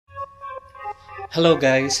Hello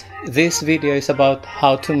guys, this video is about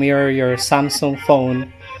how to mirror your Samsung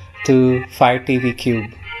phone to Fire TV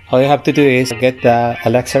Cube. All you have to do is get the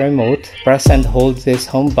Alexa remote, press and hold this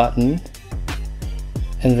home button,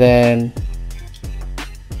 and then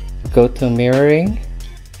go to mirroring.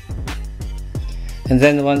 And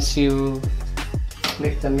then once you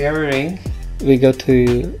click the mirroring, we go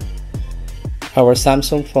to our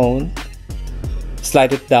Samsung phone,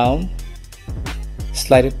 slide it down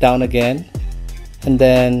again, and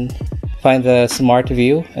then find the smart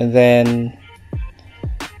view, and then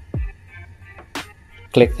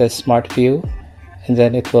click the smart view, and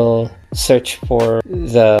then it will search for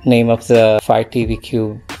the name of the Fire TV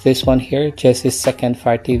Cube. This one here, Jesse's second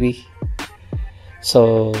Fire TV.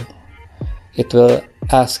 So it will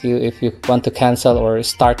ask you if you want to cancel or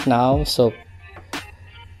start now. So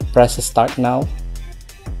press start now.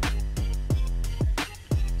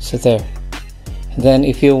 So there. And then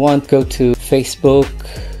if you want, go to Facebook.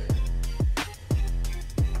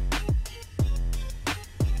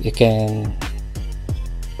 You can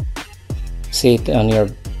see it on your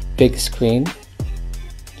big screen,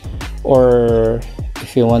 or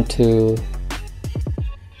if you want to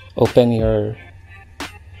open your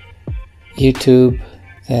YouTube,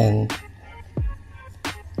 then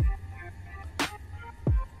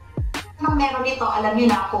meron dito, alam niyo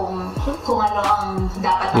na kung ano ang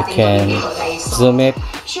dapat you natin can gawin dito, guys. So, zoom it,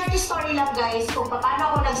 share the story lang, guys, kung paano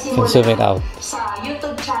ako and zoom it out. sa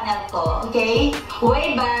YouTube channel ko, okay?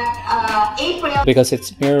 Way back, April. Because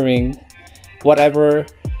it's mirroring, whatever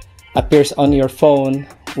appears on your phone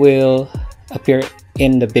will appear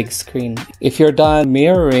in the big screen. If you're done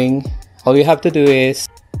mirroring, all you have to do is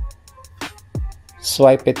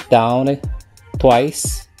swipe it down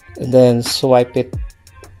twice, and then swipe it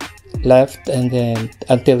left, and then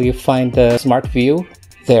until you find the smart view.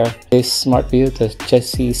 There, this smart view, the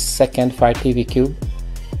Jesse's second Fire TV Cube.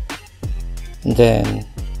 And then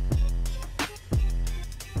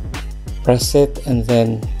press it, and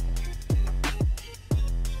then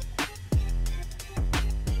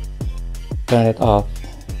turn it off,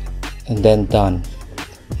 and then done.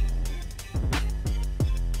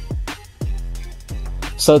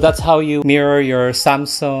 So that's how you mirror your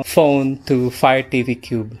Samsung phone to Fire TV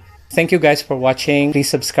Cube. Thank you guys for watching. Please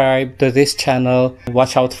subscribe to this channel.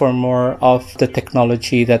 Watch out for more of the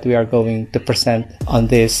technology that we are going to present on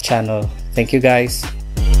this channel. Thank you guys.